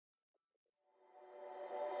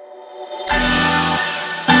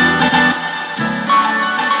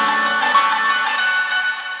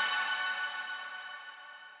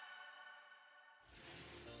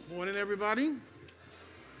everybody.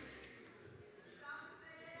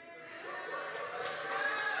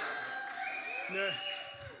 No,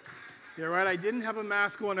 you're right, I didn't have a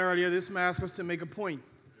mask on earlier. This mask was to make a point.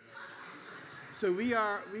 So we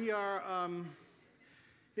are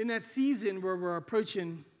in that season where we're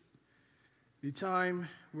approaching the time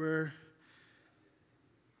where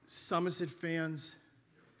Somerset fans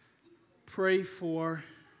pray for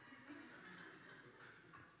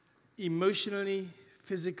emotionally,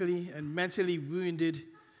 physically, and mentally wounded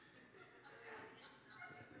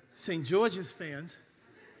St. George's fans.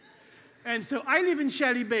 And so I live in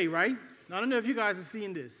Shelley Bay, right? I don't know if you guys are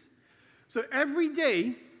seeing this. So every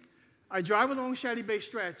day, I drive along Shelley Bay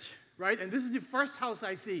stretch, right? And this is the first house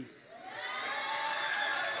I see.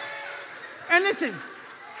 And listen,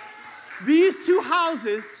 these two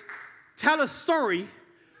houses tell a story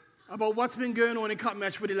about what's been going on in Cup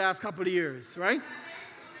Match for the last couple of years, right?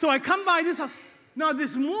 So I come by this house. Now,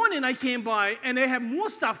 this morning I came by, and they have more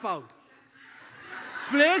stuff out.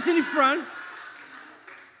 Flags in the front.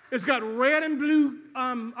 It's got red and blue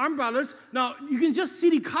umbrellas. Now, you can just see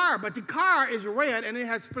the car, but the car is red, and it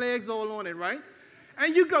has flags all on it, right?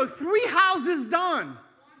 And you go 3 houses down.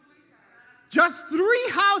 Just 3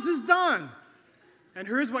 houses down. And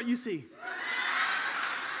here's what you see.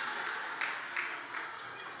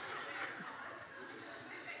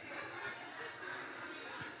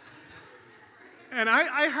 And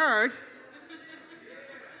I heard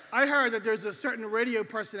that there's a certain radio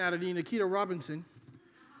personality, Nikita Robinson,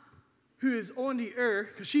 who is on the air,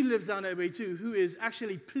 because she lives down that way too, who is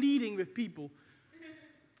actually pleading with people,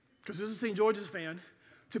 because this is a St. George's fan,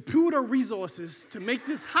 to pool their resources to make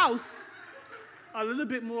this house a little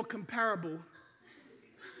bit more comparable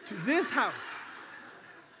to this house.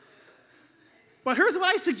 But here's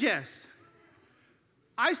what I suggest.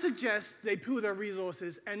 I suggest they pool their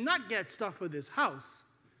resources and not get stuff for this house,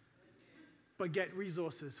 but get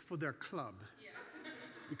resources for their club.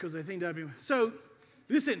 Because I think that'd be... So,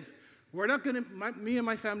 listen, we're not going to... Me and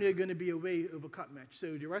my family are going to be away over Cup Match.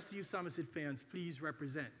 So the rest of you Somerset fans, please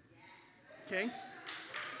represent. Okay?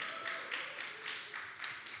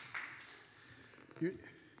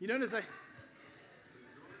 You notice I...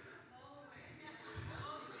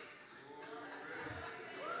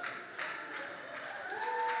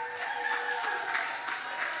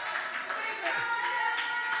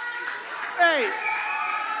 Hey.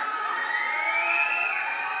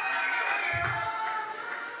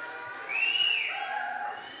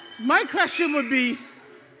 My question would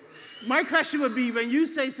be, when you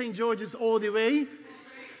say St. George's all the way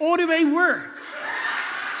where?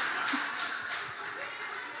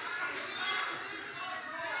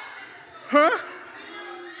 Huh?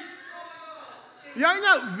 Yeah, I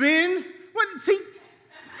know. Win. What? See?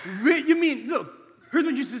 Win, you mean, look, here's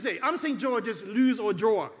what you used to say. I'm St. George's, lose or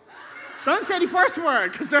draw. Don't say the first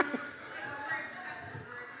word, because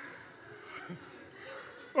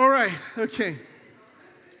all right, okay.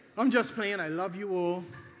 I'm just playing. I love you all.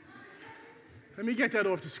 Let me get that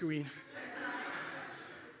off the screen.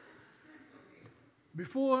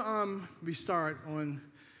 Before we start on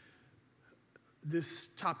this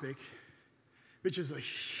topic, which is a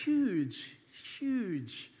huge,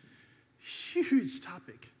 huge, huge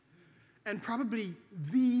topic, and probably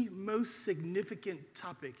the most significant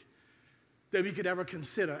topic that we could ever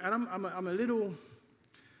consider. And I'm a little,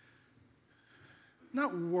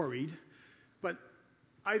 not worried, but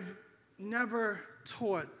I've never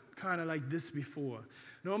taught kind of like this before.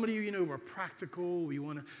 Normally, you know, we're practical.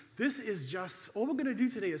 This is just, all we're going to do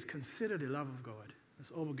today is consider the love of God.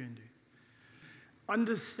 That's all we're going to do.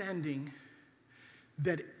 Understanding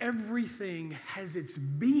that everything has its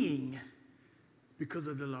being because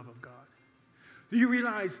of the love of God. Do you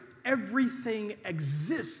realize everything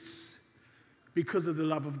exists because of the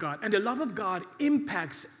love of God? And the love of God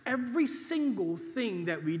impacts every single thing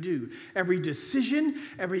that we do. Every decision,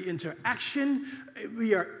 every interaction,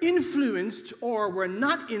 we are influenced or we're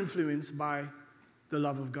not influenced by the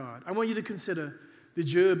love of God. I want you to consider the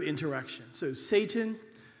Job interaction. So Satan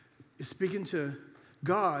is speaking to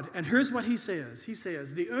God, and here's what he says. He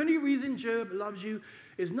says, the only reason Job loves you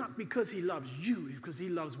is not because he loves you, it's because he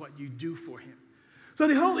loves what you do for him. So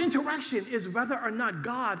the whole interaction is whether or not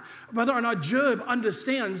Job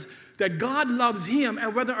understands that God loves him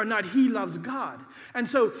and whether or not he loves God. And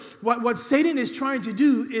so what Satan is trying to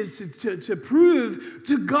do is to prove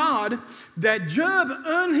to God that Job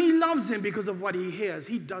only loves him because of what he hears.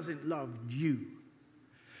 He doesn't love you.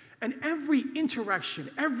 And every interaction,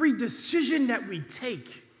 every decision that we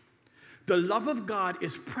take, the love of God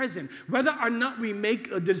is present. Whether or not we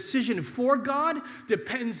make a decision for God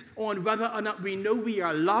depends on whether or not we know we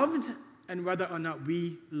are loved and whether or not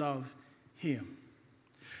we love him.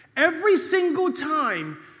 Every single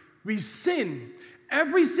time we sin,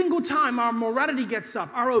 every single time our morality gets up,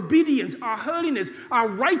 our obedience, our holiness, our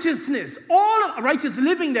righteousness, all of righteous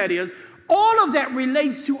living, that is, all of that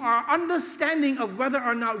relates to our understanding of whether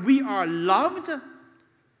or not we are loved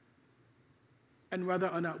and whether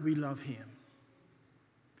or not we love him.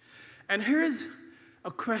 And here's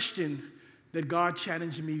a question that God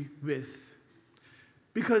challenged me with.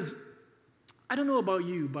 Because I don't know about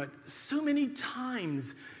you, but so many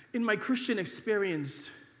times in my Christian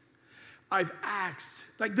experience, I've asked,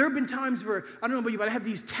 like there have been times where, I don't know about you, but I have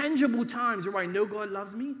these tangible times where I know God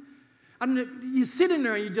loves me. I don't know, you sit in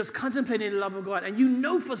there and you just contemplating the love of God, and you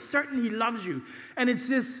know for certain he loves you. And it's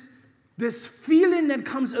this feeling that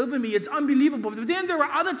comes over me. It's unbelievable. But then there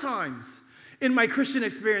are other times in my Christian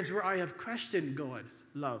experience where I have questioned God's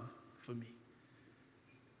love for me.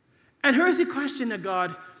 And here's the question that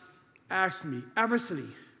God asked me, Eversley,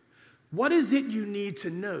 what is it you need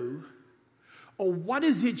to know, or what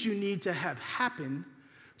is it you need to have happen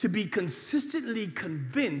to be consistently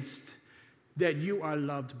convinced that you are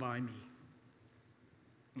loved by me?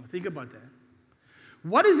 Now think about that.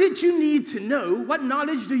 What is it you need to know? What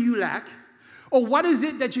knowledge do you lack? Or what is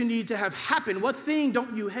it that you need to have happen? What thing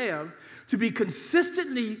don't you have to be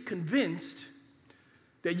consistently convinced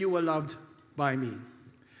that you are loved by me?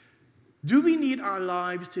 Do we need our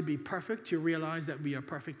lives to be perfect to realize that we are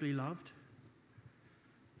perfectly loved?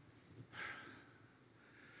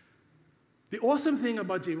 The awesome thing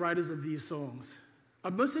about the writers of these songs,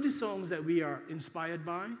 most of the songs that we are inspired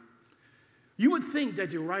by, you would think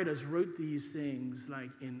that the writers wrote these things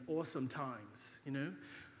like in awesome times, you know?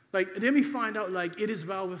 Like, then we find out like, It Is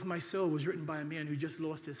Well With My Soul was written by a man who just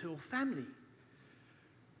lost his whole family.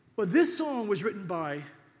 Well, this song was written by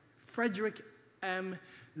Frederick M.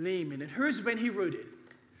 Lehman, and here's when he wrote it.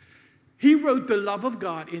 He wrote The Love of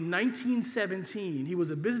God in 1917. He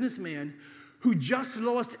was a businessman who just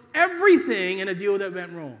lost everything in a deal that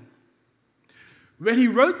went wrong. When he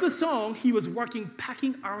wrote the song, he was working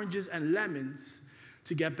packing oranges and lemons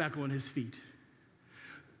to get back on his feet.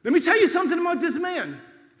 Let me tell you something about this man.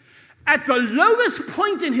 At the lowest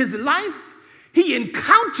point in his life, he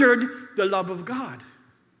encountered the love of God.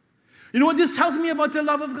 You know what this tells me about the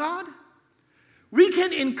love of God? We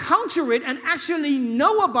can encounter it and actually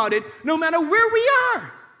know about it no matter where we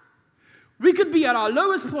are. We could be at our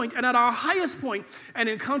lowest point and at our highest point and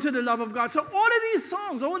encounter the love of God. So all of these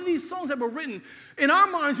songs that were written, in our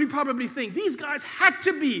minds, we probably think these guys had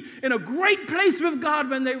to be in a great place with God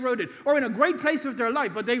when they wrote it, or in a great place with their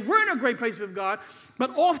life. But they were in a great place with God, but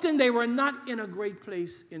often they were not in a great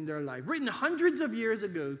place in their life. Written hundreds of years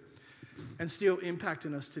ago and still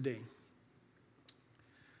impacting us today.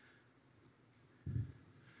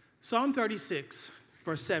 Psalm 36,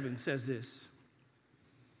 verse 7 says this: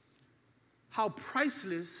 how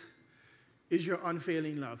priceless is your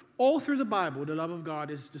unfailing love. All through the Bible, the love of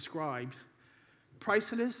God is described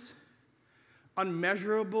priceless,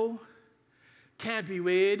 unmeasurable, can't be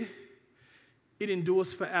weighed, it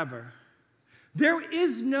endures forever. There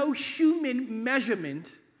is no human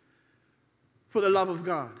measurement for the love of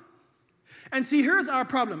God. And see, here's our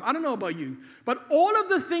problem. I don't know about you, but all of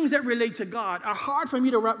the things that relate to God are hard for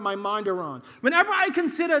me to wrap my mind around. Whenever I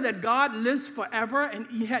consider that God lives forever and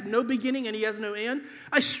he had no beginning and he has no end,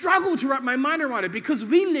 I struggle to wrap my mind around it because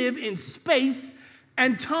we live in space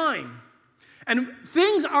and time. And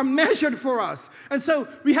things are measured for us. And so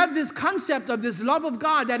we have this concept of this love of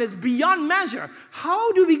God that is beyond measure.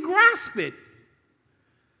 How do we grasp it?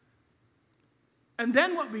 And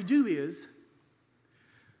then what we do is,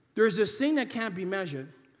 there's this thing that can't be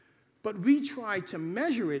measured, but we try to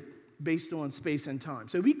measure it based on space and time.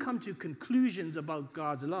 So we come to conclusions about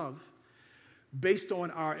God's love based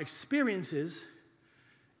on our experiences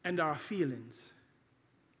and our feelings.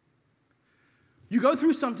 You go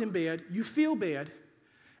through something bad, you feel bad,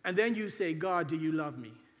 and then you say, God, do you love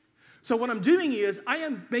me? So what I'm doing is I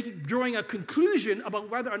am drawing a conclusion about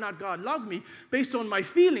whether or not God loves me based on my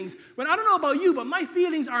feelings. When I don't know about you, but my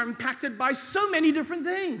feelings are impacted by so many different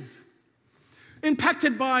things.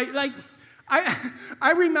 Impacted by, like,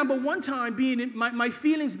 I remember one time my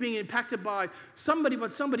feelings being impacted by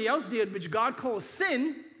what somebody else did, which God calls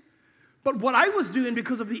sin. But what I was doing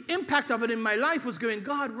because of the impact of it in my life was going,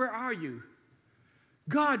 God, where are you?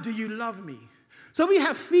 God, do you love me? So we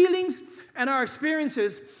have feelings and our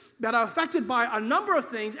experiences that are affected by a number of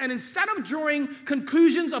things, and instead of drawing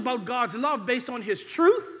conclusions about God's love based on his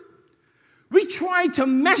truth, we try to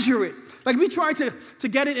measure it. Like we try to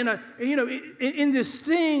get it in this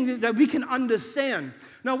thing that we can understand.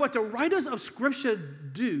 Now, what the writers of Scripture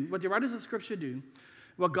do, what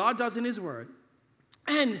God does in his word,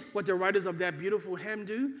 And what the writers of that beautiful hymn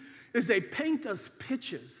do is they paint us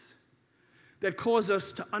pictures that cause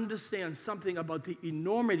us to understand something about the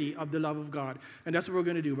enormity of the love of God. And that's what we're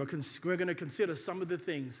going to do. We're going to consider some of the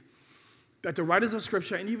things that the writers of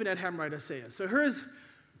Scripture and even that hymn writer say. So here's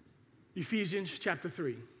Ephesians chapter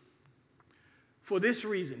 3. For this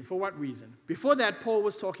reason. For what reason? Before that, Paul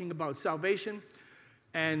was talking about salvation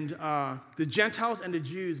and the Gentiles and the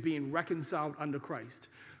Jews being reconciled under Christ.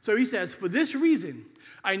 So he says, for this reason,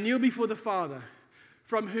 I kneel before the Father,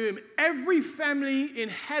 from whom every family in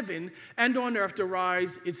heaven and on earth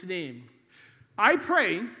derives its name. I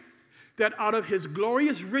pray that out of his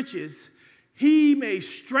glorious riches, he may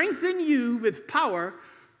strengthen you with power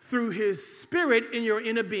through his Spirit in your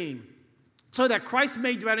inner being, so that Christ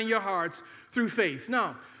may dwell in your hearts through faith.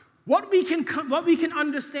 Now, what we can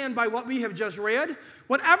understand by what we have just read,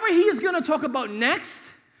 whatever he is going to talk about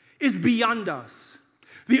next is beyond us.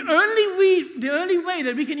 The only way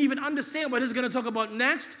that we can even understand what he's going to talk about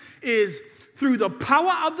next is through the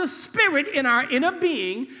power of the Spirit in our inner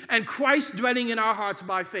being and Christ dwelling in our hearts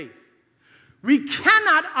by faith. We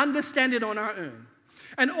cannot understand it on our own.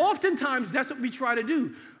 And oftentimes, that's what we try to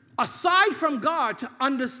do, aside from God, to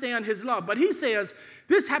understand his love. But he says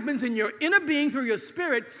this happens in your inner being through your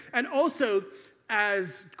spirit and also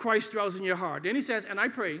as Christ dwells in your heart. Then he says, and I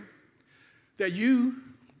pray that you,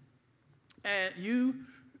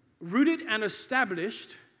 rooted and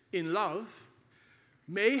established in love,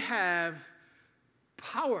 may have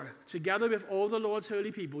power together with all the Lord's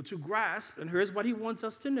holy people to grasp, and here's what he wants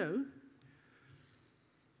us to know,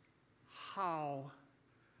 how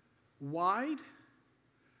wide,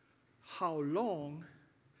 how long,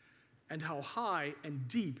 and how high and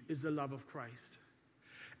deep is the love of Christ.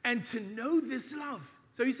 And to know this love.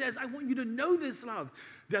 So he says, I want you to know this love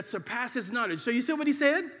that surpasses knowledge. So you see what he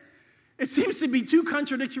said? It seems to be two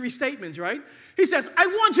contradictory statements, right? He says, I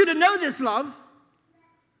want you to know this love,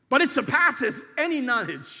 but it surpasses any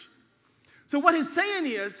knowledge. So what he's saying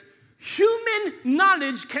is, human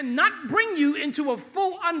knowledge cannot bring you into a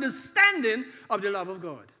full understanding of the love of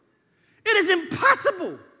God. It is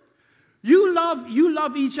impossible. You love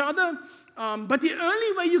each other, but the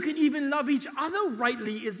only way you can even love each other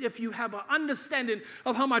rightly is if you have an understanding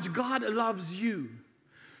of how much God loves you.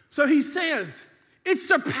 So he says, it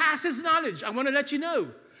surpasses knowledge. I want to let you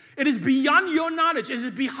know. It is beyond your knowledge. It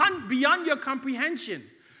is beyond your comprehension.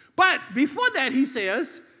 But before that, he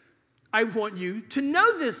says, I want you to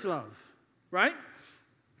know this love, right?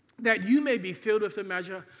 That you may be filled with the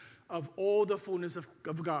measure of all the fullness of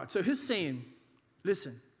God. So he's saying,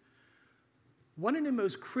 listen, one of the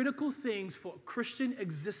most critical things for Christian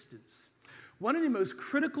existence, one of the most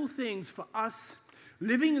critical things for us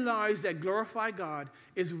living lives that glorify God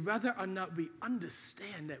is whether or not we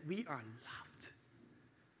understand that we are loved.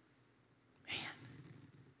 Man.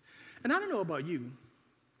 And I don't know about you,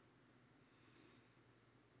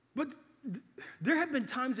 but there have been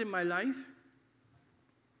times in my life,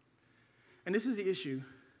 and this is the issue,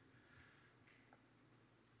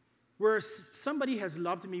 where somebody has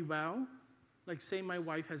loved me well, like say my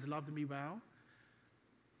wife has loved me well,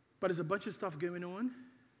 but there's a bunch of stuff going on,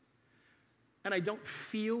 and I don't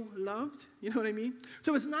feel loved. You know what I mean?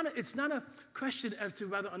 So it's not a question as to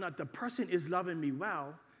whether or not the person is loving me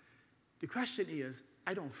well. The question is,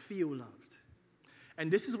 I don't feel loved.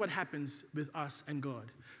 And this is what happens with us and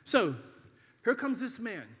God. So here comes this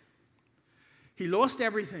man. He lost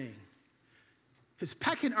everything. He's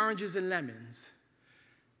packing oranges and lemons.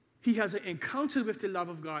 He has an encounter with the love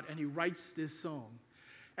of God, and he writes this song.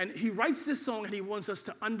 And he writes this song, and he wants us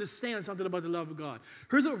to understand something about the love of God.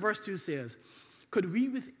 Here's what verse 2 says. Could we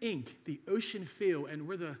with ink the ocean fill, and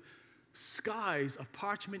were the skies of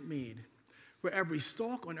parchment made, where every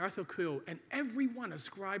stalk on earth a quill, and every one a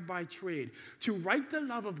scribe by trade, to write the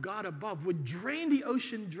love of God above would drain the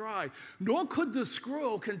ocean dry, nor could the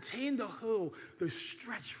scroll contain the whole, the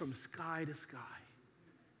stretch from sky to sky.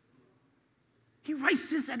 He writes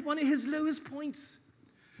this at one of his lowest points.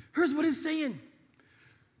 Here's what he's saying.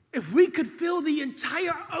 If we could fill the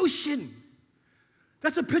entire ocean,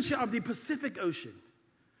 that's a picture of the Pacific Ocean.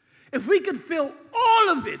 If we could fill all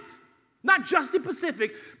of it, not just the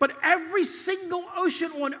Pacific, but every single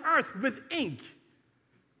ocean on earth with ink,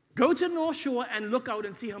 go to North Shore and look out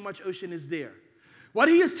and see how much ocean is there. What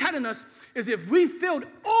he is telling us is if we filled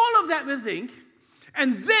all of that with ink,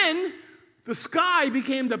 and then the sky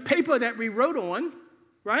became the paper that we wrote on,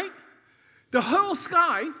 right? The whole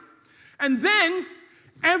sky, and then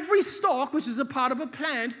every stalk, which is a part of a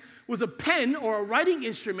plant, was a pen or a writing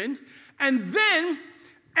instrument, and then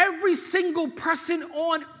every single person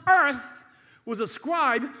on earth was a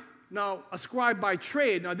scribe. Now, a scribe by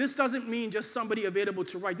trade. Now, this doesn't mean just somebody available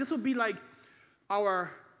to write. This would be like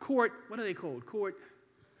our court, what are they called? Court,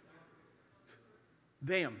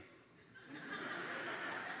 them.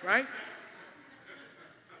 Right?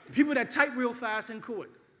 People that type real fast in court.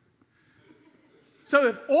 So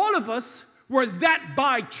if all of us were that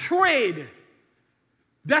by trade,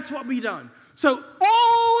 that's what we done. So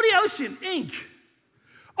all the ocean, ink.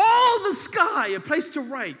 All the sky, a place to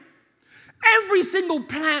write. Every single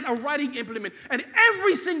plant, a writing implement. And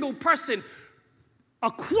every single person, a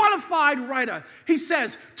qualified writer. He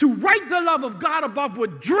says, to write the love of God above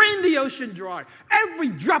would drain the ocean dry. Every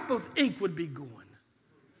drop of ink would be gone.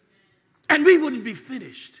 And we wouldn't be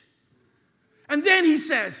finished. And then he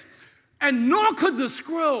says, and nor could the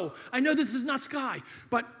scroll. I know this is not sky,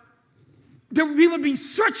 but we would be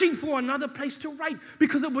searching for another place to write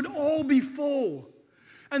because it would all be full.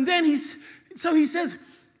 And then he says,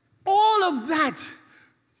 all of that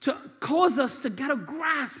to cause us to get a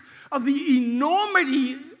grasp of the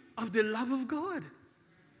enormity of the love of God.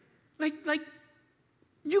 Like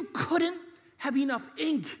you couldn't have enough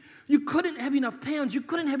ink. You couldn't have enough pens. You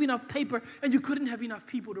couldn't have enough paper. And you couldn't have enough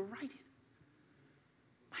people to write it.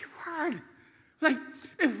 My word. Like,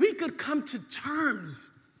 if we could come to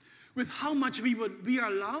terms with how much we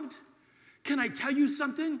are loved, can I tell you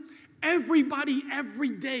something? Everybody every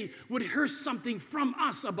day would hear something from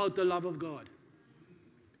us about the love of God.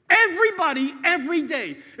 Everybody every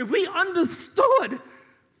day. If we understood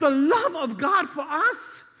the love of God for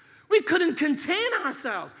us, we couldn't contain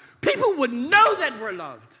ourselves. People would know that we're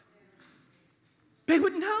loved. They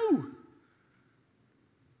would know.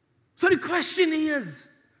 So the question is,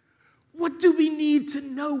 what do we need to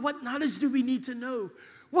know? What knowledge do we need to know?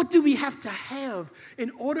 What do we have to have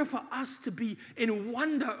in order for us to be in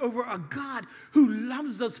wonder over a God who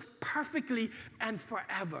loves us perfectly and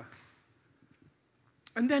forever?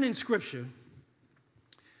 And then in Scripture,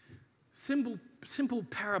 simple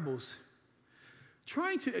parables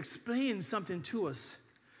trying to explain something to us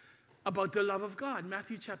about the love of God.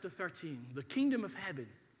 Matthew chapter 13, the kingdom of heaven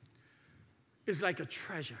is like a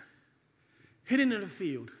treasure hidden in a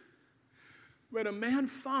field. When a man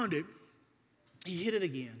found it, he hid it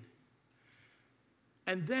again.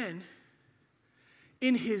 And then,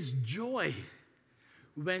 in his joy,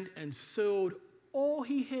 went and sold all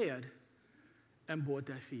he had and bought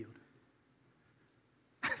that field.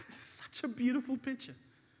 Such a beautiful picture.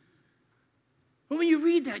 But when you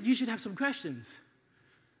read that, you should have some questions.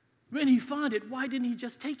 When he found it, why didn't he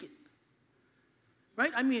just take it?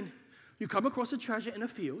 Right? I mean, you come across a treasure in a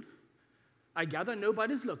field. I gather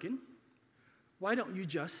nobody's looking. Why don't you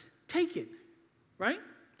just take it? Right?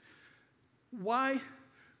 Why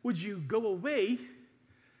would you go away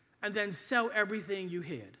and then sell everything you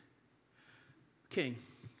had? Okay.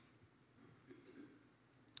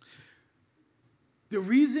 The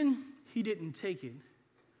reason he didn't take it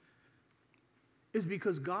is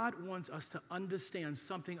because God wants us to understand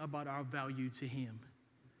something about our value to him.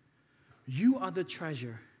 You are the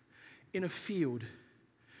treasure in a field.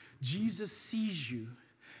 Jesus sees you,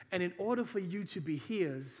 and in order for you to be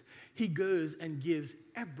his, he goes and gives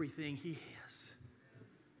everything he has.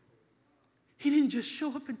 He didn't just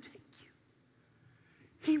show up and take you.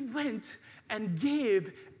 He went and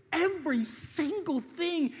gave every single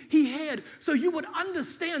thing he had so you would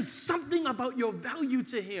understand something about your value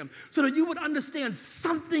to him, so that you would understand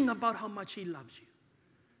something about how much he loves you.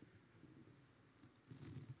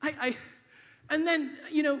 And then,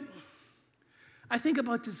 I think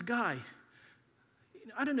about this guy.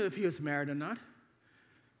 I don't know if he was married or not.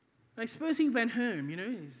 I suppose he went home,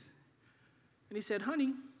 and he said,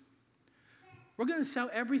 honey, we're going to sell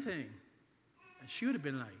everything. And she would have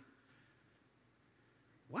been like,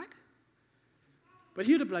 what? But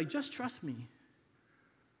he would have been like, just trust me.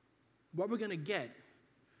 What we're going to get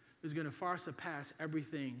is going to far surpass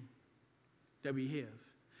everything that we have.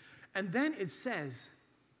 And then it says,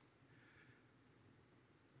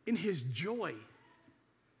 in his joy,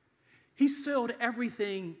 he sold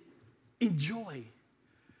everything in joy.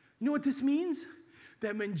 You know what this means?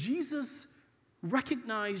 That when Jesus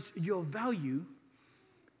recognized your value,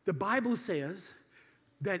 the Bible says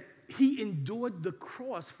that he endured the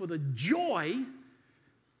cross for the joy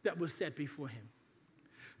that was set before him.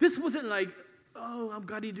 This wasn't like, oh, I've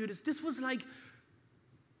got to do this. This was like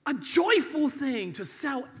a joyful thing to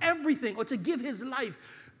sell everything or to give his life,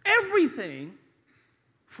 everything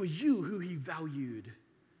for you who he valued.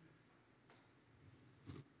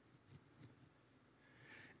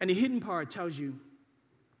 And the hidden part tells you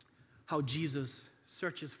how Jesus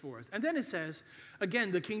searches for us. And then it says,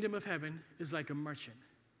 again, the kingdom of heaven is like a merchant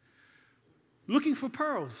looking for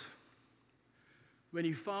pearls. When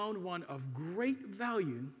he found one of great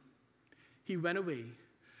value, he went away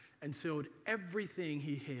and sold everything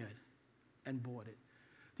he had and bought it.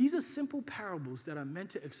 These are simple parables that are meant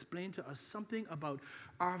to explain to us something about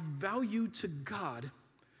our value to God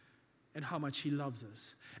and how much he loves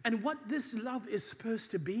us. And what this love is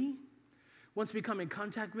supposed to be, once we come in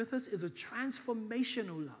contact with us, is a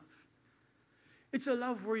transformational love. It's a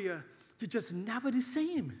love where you're just never the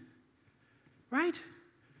same, right?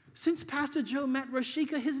 Since Pastor Joe met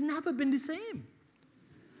Rashika, he's never been the same.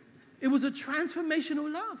 It was a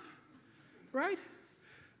transformational love, right?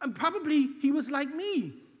 And probably he was like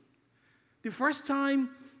me. The first time,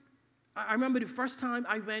 I remember the first time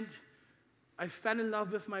I fell in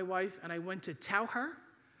love with my wife and I went to tell her.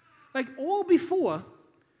 Like all before,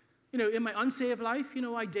 in my unsaved life,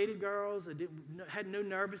 I dated girls, had no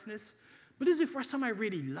nervousness. But this is the first time I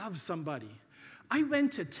really loved somebody. I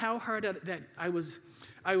went to tell her that I was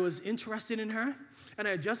interested in her, and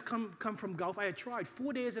I had just come from golf. I had tried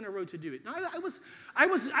 4 days in a row to do it. Now, I was,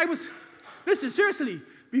 listen, seriously,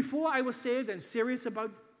 before I was saved and serious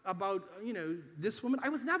about this woman, I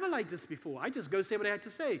was never like this before. I just go say what I had to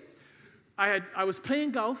say. I was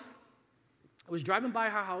playing golf. I was driving by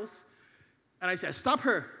her house, and I said, stop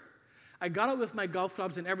her. I got out with my golf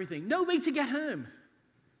clubs and everything. No way to get home.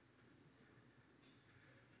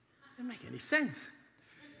 Didn't make any sense.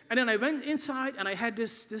 And then I went inside, and I had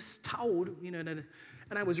this towel, and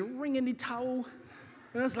I was wringing the towel.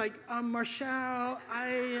 And I was like, Marshall,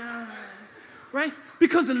 right?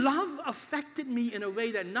 Because love affected me in a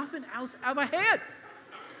way that nothing else ever had.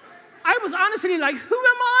 I was honestly like, who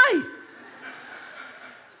am I?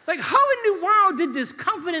 Like, how in the world did this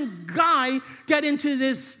confident guy get into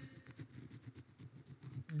this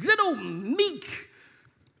little meek?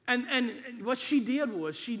 And what she did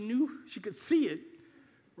was she knew she could see it,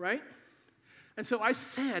 right? And so I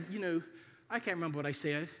said, I can't remember what I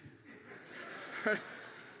said.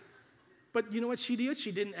 But you know what she did?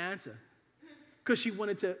 She didn't answer. Because she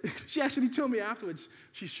wanted to, she actually told me afterwards,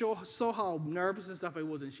 she saw how nervous and stuff I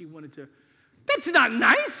was, and she wanted to, that's not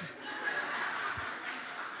nice.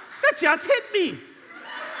 That just hit me.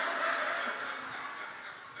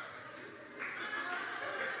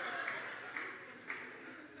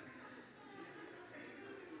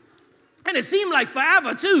 And it seemed like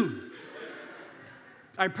forever, too.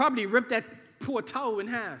 I probably ripped that poor towel in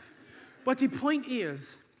half. But the point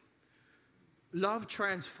is, love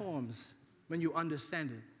transforms when you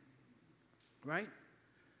understand it, right?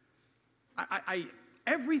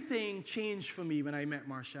 Everything changed for me when I met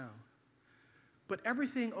Marshall. But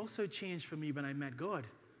everything also changed for me when I met God.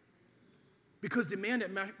 Because the man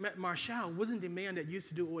that met Marshall wasn't the man that used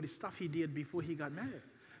to do all the stuff he did before he got married,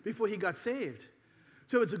 before he got saved.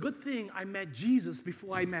 So it's a good thing I met Jesus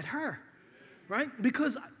before I met her, right?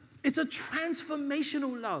 Because it's a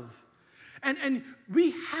transformational love. And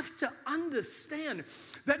we have to understand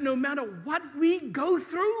that no matter what we go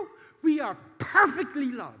through, we are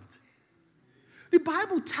perfectly loved. The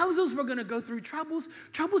Bible tells us we're going to go through troubles.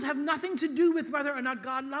 Troubles have nothing to do with whether or not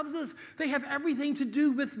God loves us. They have everything to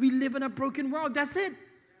do with we live in a broken world. That's it,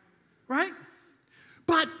 right?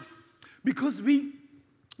 But because we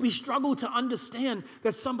struggle to understand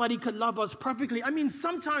that somebody could love us perfectly. I mean,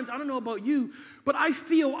 sometimes, I don't know about you, but I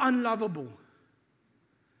feel unlovable.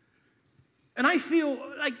 And I feel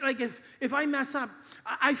like if I mess up,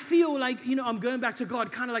 I feel like, I'm going back to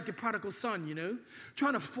God, kind of like the prodigal son,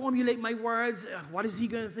 trying to formulate my words. What is he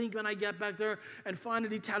going to think when I get back there? And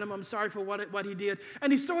finally tell him I'm sorry for what he did.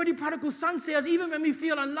 And the story of the prodigal son says, even when we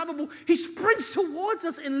feel unlovable, he sprints towards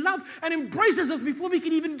us in love and embraces us before we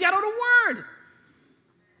can even get out a word.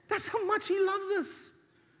 That's how much he loves us.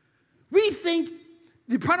 We think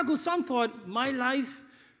the prodigal son thought, my life,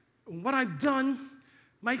 what I've done,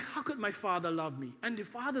 how could my father love me? And the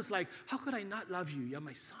father's like, how could I not love you? You're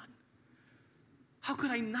my son. How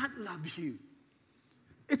could I not love you?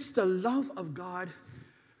 It's the love of God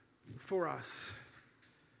for us.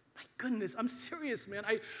 My goodness, I'm serious, man.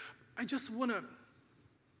 I just want to.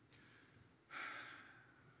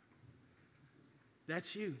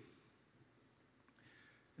 That's you.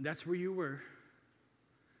 And that's where you were.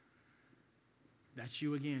 That's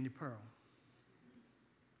you again, the pearl.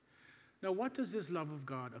 Now, what does this love of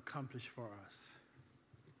God accomplish for us?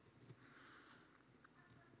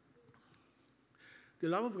 The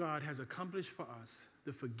love of God has accomplished for us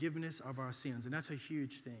the forgiveness of our sins, and that's a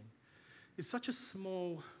huge thing. It's such a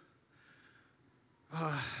small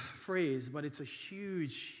phrase, but it's a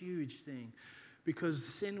huge, huge thing, because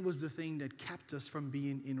sin was the thing that kept us from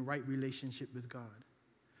being in right relationship with God,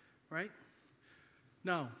 right?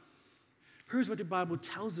 Now, here's what the Bible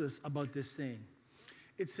tells us about this thing.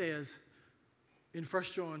 It says, in 1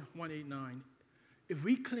 John 1:8-9, if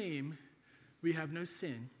we claim we have no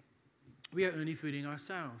sin, we are only fooling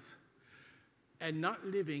ourselves and not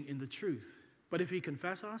living in the truth. But if we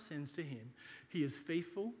confess our sins to him, he is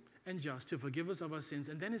faithful and just to forgive us of our sins.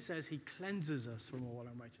 And then it says he cleanses us from all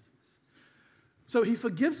unrighteousness. So he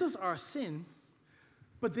forgives us our sin,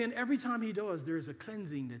 but then every time he does, there is a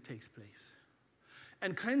cleansing that takes place.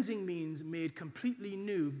 And cleansing means made completely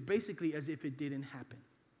new, basically as if it didn't happen.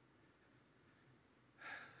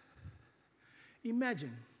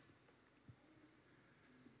 Imagine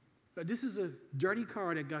that this is a dirty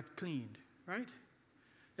car that got cleaned, right?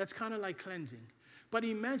 That's kind of like cleansing. But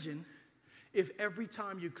imagine if every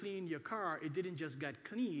time you clean your car, it didn't just get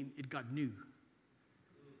clean, it got new.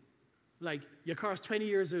 Like your car's 20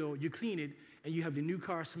 years old, you clean it, and you have the new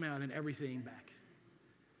car smell and everything back,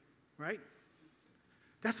 right?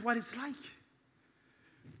 That's what it's like.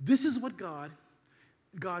 This is what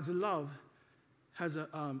God's love has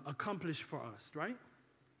accomplished for us, right?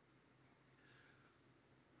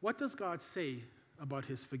 What does God say about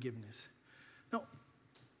his forgiveness? Now,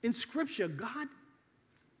 in Scripture, God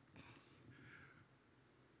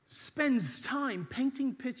spends time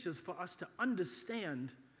painting pictures for us to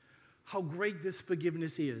understand how great this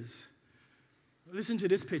forgiveness is. Listen to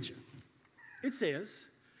this picture. It says,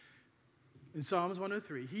 in Psalms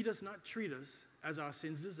 103, he does not treat us as our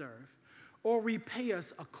sins deserve or repay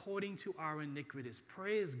us according to our iniquities.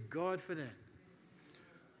 Praise God for that.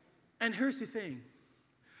 And here's the thing.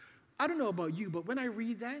 I don't know about you, but when I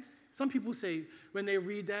read that, some people say when they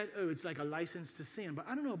read that, oh, it's like a license to sin. But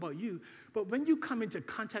I don't know about you, but when you come into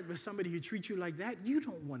contact with somebody who treats you like that, you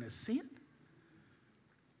don't want to sin.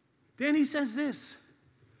 Then he says this,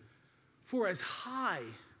 for as high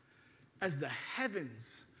as the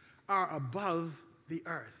heavens are above the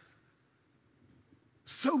earth,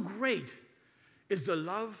 so great is the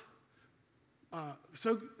love,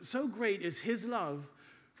 so great is his love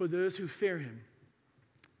for those who fear him.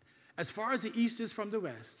 As far as the east is from the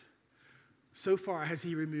west, so far has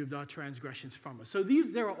he removed our transgressions from us. So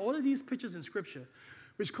there are all of these pictures in Scripture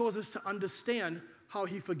which cause us to understand how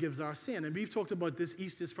he forgives our sin. And we've talked about this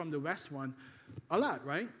east is from the west one a lot,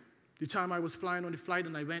 right? The time I was flying on the flight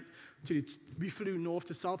and we flew north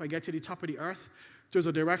to south. I get to the top of the earth. There's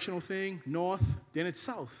a directional thing, north, then it's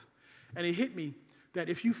south. And it hit me that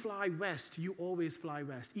if you fly west, you always fly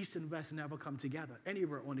west. East and west never come together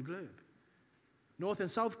anywhere on the globe. North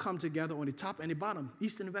and south come together on the top and the bottom.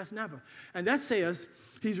 East and west never. And that says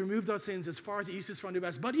he's removed our sins as far as the east is from the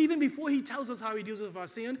west. But even before he tells us how he deals with our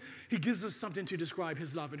sin, he gives us something to describe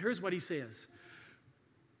his love. And here's what he says.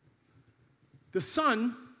 The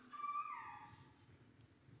sun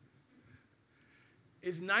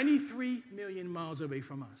is 93 million miles away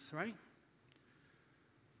from us, right?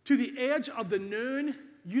 To the edge of the known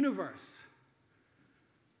universe.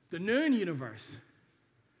 The known universe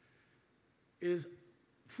is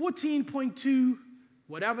 14.2,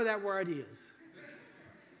 whatever that word is,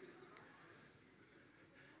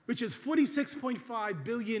 which is 46.5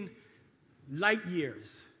 billion light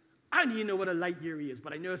years. I don't even know what a light year is,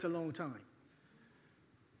 but I know it's a long time.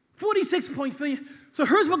 46.5. So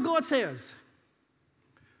here's what God says.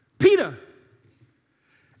 Peter,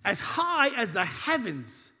 as high as the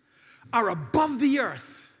heavens are above the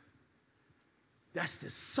earth, that's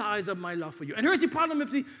the size of my love for you. And here's the problem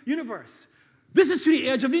with the universe. This is to the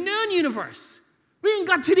edge of the known universe. We ain't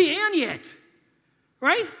got to the end yet,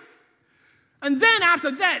 right? And then after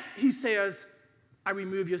that, he says, I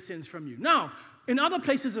remove your sins from you. Now, in other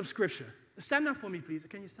places of Scripture, stand up for me, please.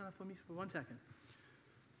 Can you stand up for me for 1 second?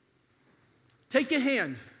 Take your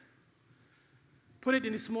hand. Put it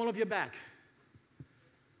in the small of your back,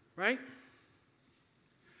 right?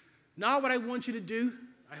 Now what I want you to do,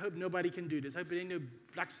 I hope nobody can do this. I hope there ain't no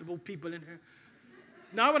flexible people in here.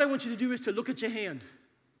 Now what I want you to do is to look at your hand.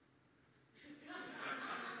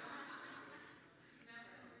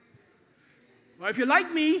 Well, if you're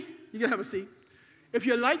like me, you can have a seat. If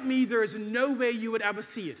you're like me, there is no way you would ever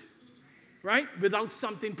see it, right? Without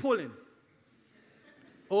something pulling.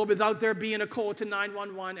 Or without there being a call to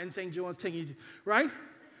 911 and St. John's taking you, right?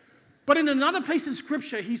 But in another place in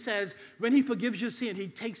Scripture, he says, when he forgives your sin, he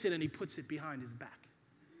takes it and he puts it behind his back.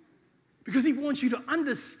 Because he wants you to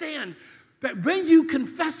understand that when you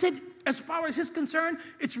confess it, as far as he's concerned,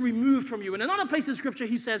 it's removed from you. In another place in Scripture,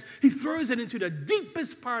 he says he throws it into the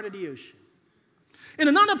deepest part of the ocean. In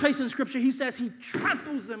another place in Scripture, he says he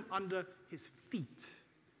tramples them under his feet.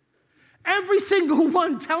 Every single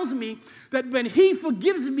one tells me that when he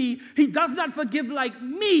forgives me, he does not forgive like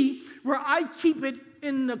me, where I keep it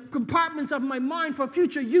in the compartments of my mind for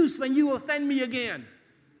future use when you offend me again.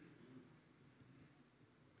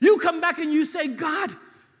 You come back and you say, God,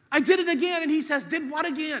 I did it again. And he says, did what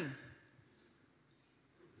again?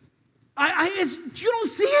 You don't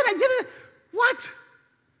see it? I did it. What?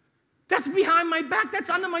 That's behind my back. That's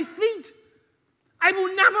under my feet. I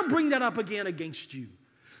will never bring that up again against you.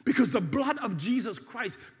 Because the blood of Jesus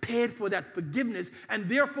Christ paid for that forgiveness. And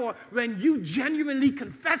therefore, when you genuinely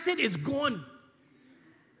confess it, it's gone.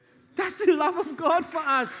 That's the love of God for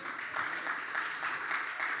us.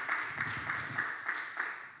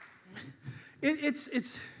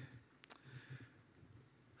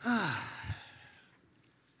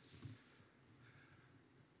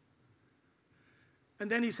 And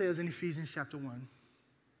then he says in Ephesians chapter 1,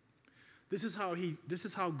 this is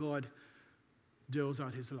how God deals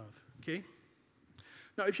out his love, okay?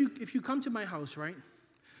 Now, if you come to my house, right,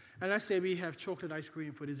 and let's say we have chocolate ice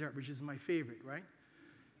cream for dessert, which is my favorite, right,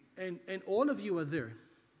 and all of you are there,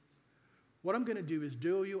 what I'm going to do is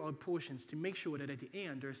dole you out portions to make sure that at the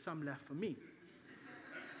end there's some left for me,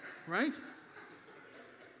 right?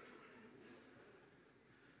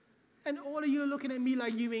 And all of you are looking at me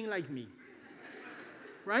like you ain't like me,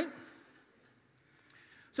 right?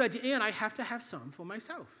 So at the end, I have to have some for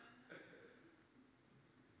myself.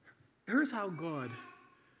 Here's how God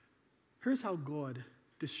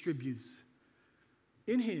distributes.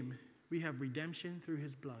 In him, we have redemption through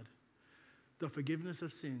his blood, the forgiveness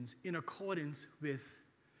of sins in accordance with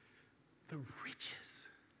the riches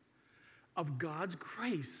of God's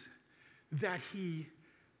grace that he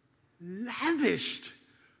lavished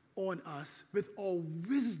on us with all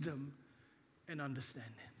wisdom and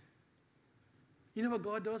understanding. You know what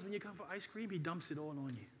God does when you come for ice cream? He dumps it all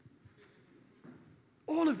on you.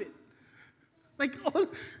 All of it.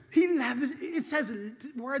 It says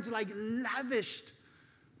words like lavished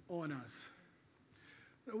on us.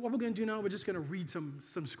 What we're going to do now, we're just going to read some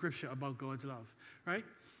scripture about God's love, right?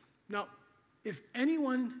 Now, if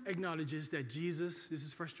anyone acknowledges that Jesus, this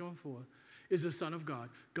is 1 John 4, is the Son of God,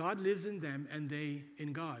 God lives in them and they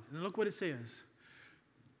in God. And look what it says.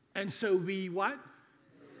 And so we what?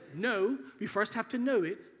 Know. We first have to know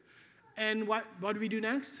it. And what do we do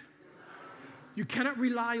next? You cannot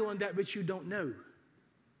rely on that which you don't know.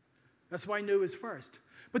 That's why know is first.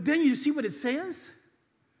 But then you see what it says?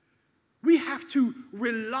 We have to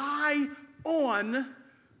rely on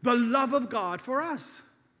the love of God for us.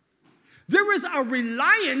 There is a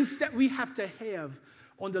reliance that we have to have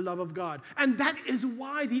on the love of God. And that is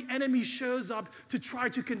why the enemy shows up to try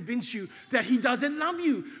to convince you that he doesn't love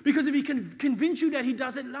you. Because if he can convince you that he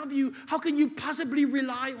doesn't love you, how can you possibly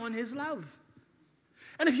rely on his love?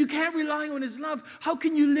 And if you can't rely on his love, how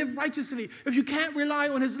can you live righteously? If you can't rely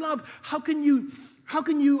on his love, how can you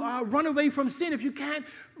run away from sin? If you can't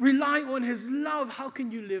rely on his love, how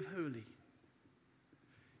can you live holy?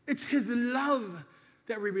 It's his love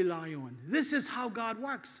that we rely on. This is how God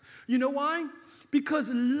works. You know why?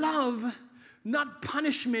 Because love, not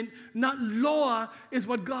punishment, not law, is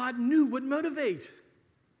what God knew would motivate.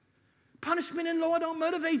 Punishment and law don't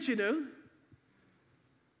motivate, you know.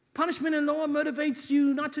 Punishment and law motivates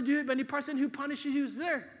you not to do it when the person who punishes you is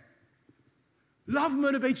there. Love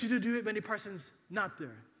motivates you to do it when the person's not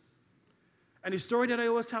there. And the story that I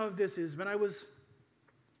always tell of this is when I was,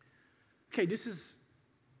 this is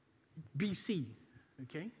BC,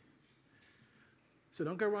 okay? So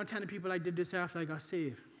don't go around telling people I did this after I got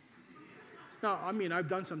saved. No, I mean, I've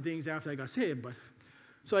done some things after I got saved, but,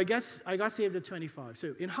 so I guess I got saved at 25.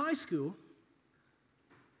 So in high school,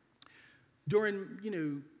 during,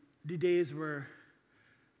 the days where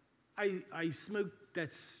I smoked,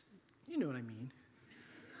 that's, you know what I mean.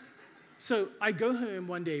 So I go home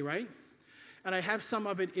one day, right? And I have some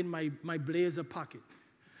of it in my blazer pocket.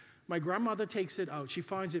 My grandmother takes it out. She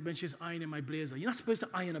finds it when she's ironing my blazer. You're not supposed to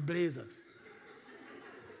iron a blazer.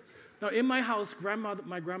 Now, in my house,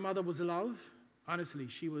 my grandmother was love. Honestly,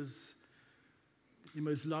 she was the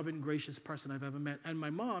most loving, gracious person I've ever met. And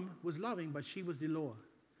my mom was loving, but she was the law.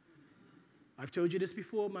 I've told you this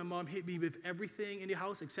before. My mom hit me with everything in the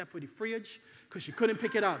house except for the fridge because she couldn't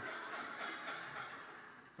pick it up.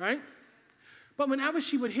 Right? But whenever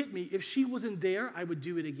she would hit me, if she wasn't there, I would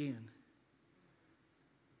do it again.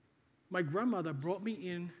 My grandmother brought me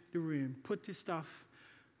in the room, put the stuff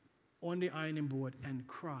on the ironing board, and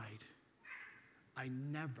cried. I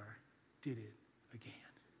never did it again.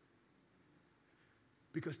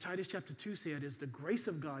 Because Titus chapter 2 said it's the grace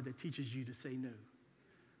of God that teaches you to say no,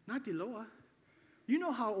 not the law. You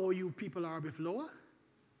know how all you people are with law.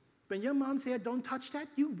 When your mom said, don't touch that,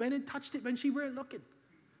 you went and touched it when she weren't looking.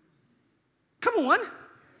 Come on.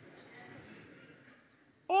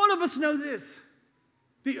 All of us know this.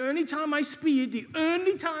 The only time I speed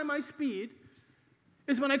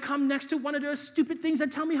is when I come next to one of those stupid things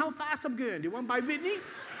that tell me how fast I'm going. The one by Whitney.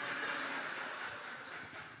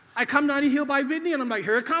 I come down the hill by Whitney, and I'm like,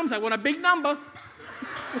 here it comes. I want a big number.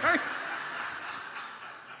 Right?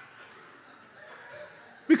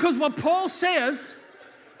 Because what Paul says,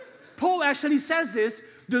 Paul actually says this,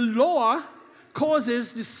 the law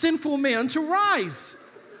causes the sinful man to rise.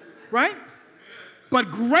 Right?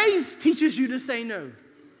 But grace teaches you to say no.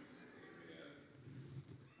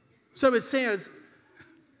 So it says,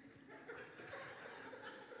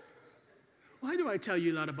 why do I tell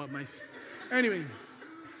you a lot about my... Anyway.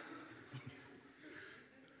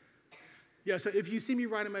 Yeah, so if you see me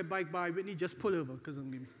riding my bike by Whitney, just pull over, because I'm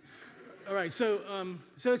going to... All right, so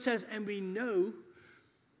it says, and we know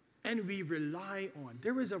and we rely on.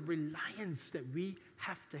 There is a reliance that we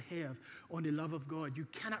have to have on the love of God. You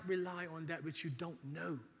cannot rely on that which you don't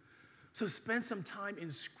know. So spend some time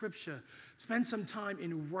in Scripture. Spend some time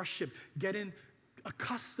in worship, getting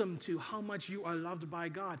accustomed to how much you are loved by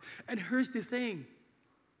God. And here's the thing.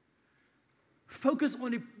 Focus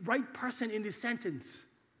on the right person in the sentence.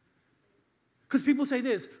 Because people say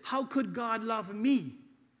this, how could God love me?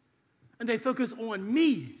 And they focus on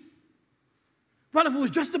me. But if it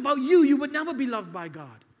was just about you, you would never be loved by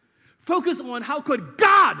God. Focus on how could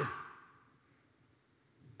God?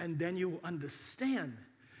 And then you will understand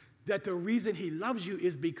that the reason he loves you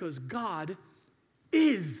is because God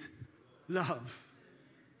is love.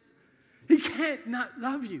 He can't not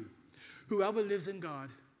love you. Whoever lives in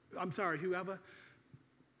whoever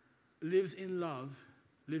lives in love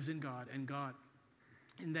lives in God, and God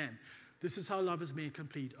in them. This is how love is made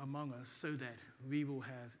complete among us, so that we will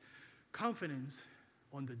have confidence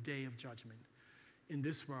on the day of judgment. In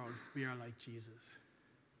this world, we are like Jesus.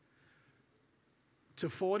 To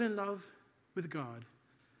fall in love with God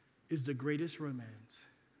is the greatest romance.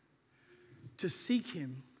 To seek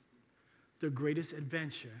him, the greatest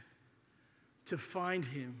adventure. To find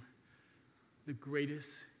him, the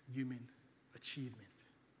greatest human achievement.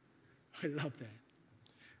 I love that.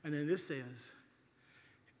 And then this says,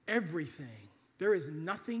 everything, there is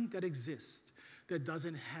nothing that exists that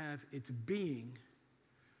doesn't have its being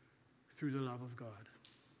through the love of God.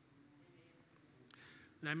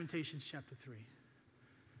 Lamentations chapter 3.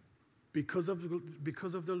 Because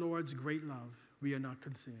of the Lord's great love, we are not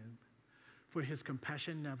consumed, for his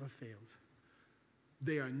compassion never fails.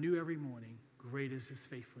 They are new every morning. Great is his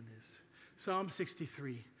faithfulness. Psalm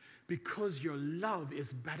 63. Because your love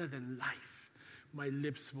is better than life, my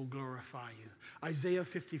lips will glorify you. Isaiah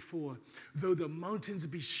 54, though the mountains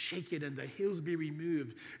be shaken and the hills be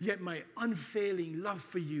removed, yet my unfailing love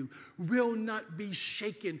for you will not be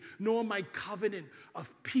shaken, nor my covenant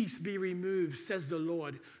of peace be removed, says the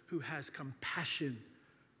Lord, who has compassion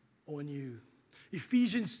on you.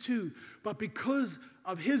 Ephesians 2, but because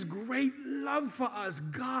of his great love for us,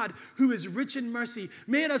 God, who is rich in mercy,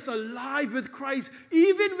 made us alive with Christ,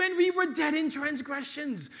 even when we were dead in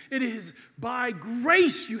transgressions. It is by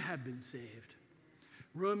grace you have been saved.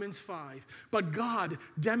 Romans 5, but God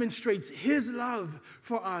demonstrates his love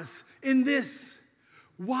for us in this: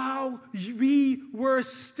 while we were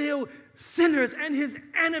still sinners and his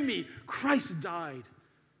enemy, Christ died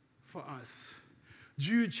for us.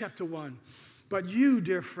 Jude chapter 1. But you,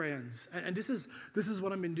 dear friends, and this is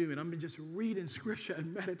what I've been doing. I've been just reading Scripture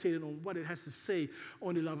and meditating on what it has to say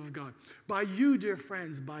on the love of God. By you, dear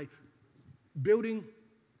friends, by building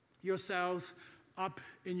yourselves up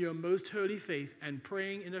in your most holy faith and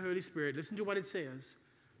praying in the Holy Spirit, listen to what it says.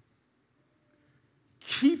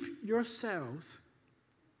 Keep yourselves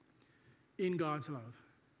in God's love.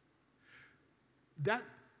 That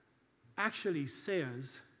actually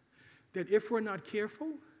says that if we're not careful,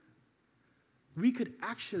 we could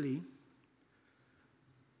actually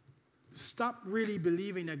stop really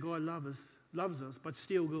believing that God loves us, but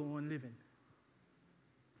still go on living.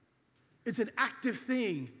 It's an active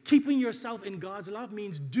thing. Keeping yourself in God's love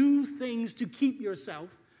means do things to keep yourself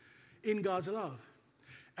in God's love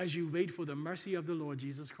as you wait for the mercy of the Lord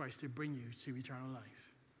Jesus Christ to bring you to eternal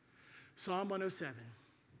life. Psalm 107.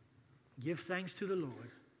 Give thanks to the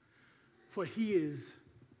Lord, for he is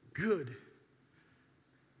good.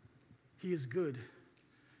 He is good.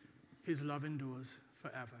 His love endures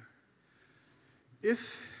forever.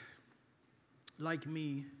 If, like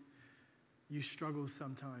me, you struggle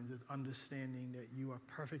sometimes with understanding that you are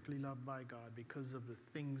perfectly loved by God because of the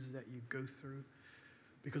things that you go through,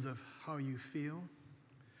 because of how you feel,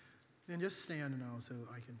 then just stand now so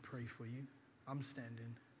I can pray for you. I'm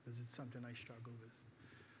standing because it's something I struggle with.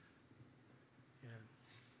 Yeah.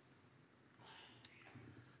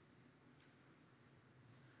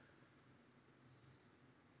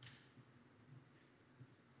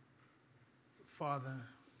 Father,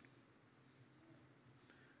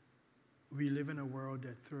 we live in a world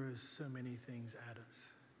that throws so many things at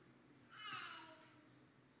us.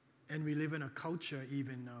 And we live in a culture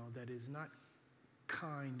even now that is not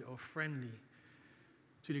kind or friendly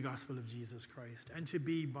to the gospel of Jesus Christ. And to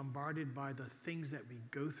be bombarded by the things that we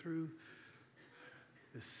go through,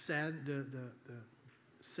 the sad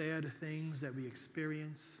things that we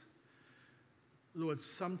experience. Lord,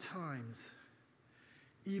 sometimes,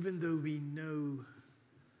 even though we know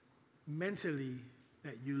mentally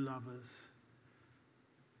that you love us,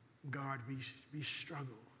 God, we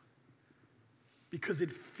struggle because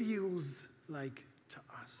it feels like to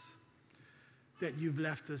us that you've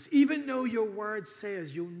left us, even though your word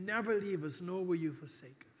says you'll never leave us, nor will you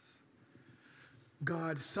forsake us.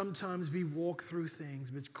 God, sometimes we walk through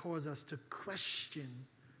things which cause us to question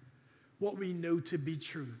what we know to be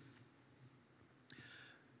true.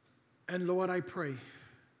 And Lord, I pray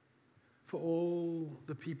for all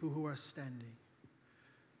the people who are standing,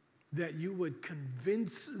 that you would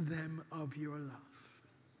convince them of your love.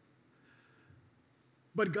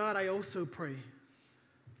 But God, I also pray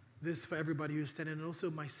this for everybody who's standing, and also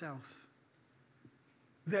myself,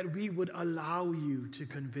 that we would allow you to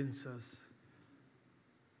convince us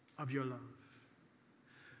of your love.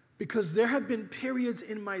 Because there have been periods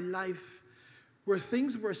in my life where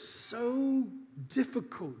things were so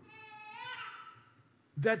difficult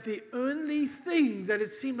that the only thing that it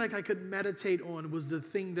seemed like I could meditate on was the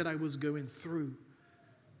thing that I was going through.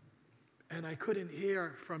 And I couldn't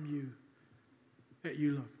hear from you that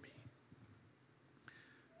you love me.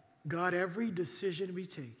 God, every decision we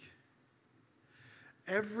take,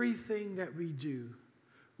 everything that we do,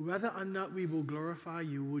 whether or not we will glorify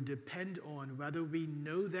you will depend on whether we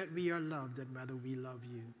know that we are loved and whether we love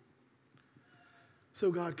you. So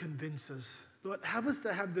God, convince us. Lord, have us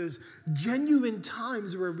to have those genuine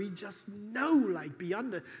times where we just know, like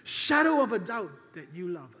beyond the shadow of a doubt, that you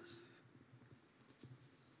love us.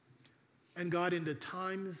 And God, in the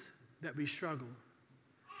times that we struggle,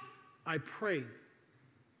 I pray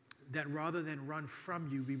that rather than run from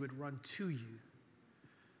you, we would run to you.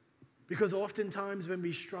 Because oftentimes when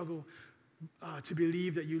we struggle to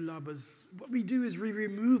believe that you love us, what we do is we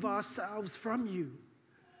remove ourselves from you.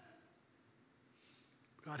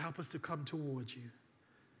 God, help us to come towards you,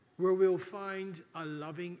 where we'll find a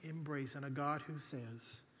loving embrace and a God who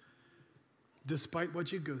says, despite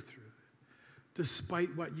what you go through,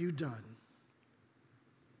 despite what you've done,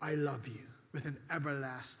 I love you with an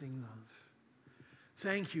everlasting love.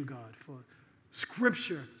 Thank you, God, for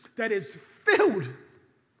scripture that is filled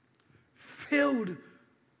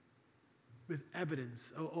with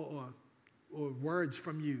evidence or words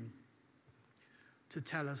from you to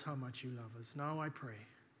tell us how much you love us. Now I pray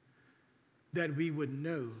that we would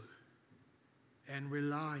know and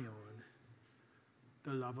rely on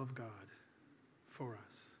the love of God for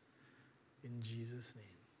us. In Jesus'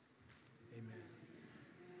 name,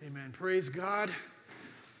 amen. Amen. Praise God.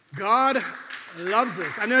 God loves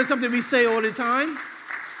us. I know it's something we say all the time,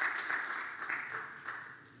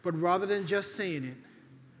 but rather than just saying it,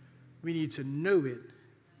 we need to know it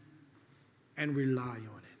and rely on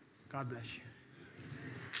it. God bless you.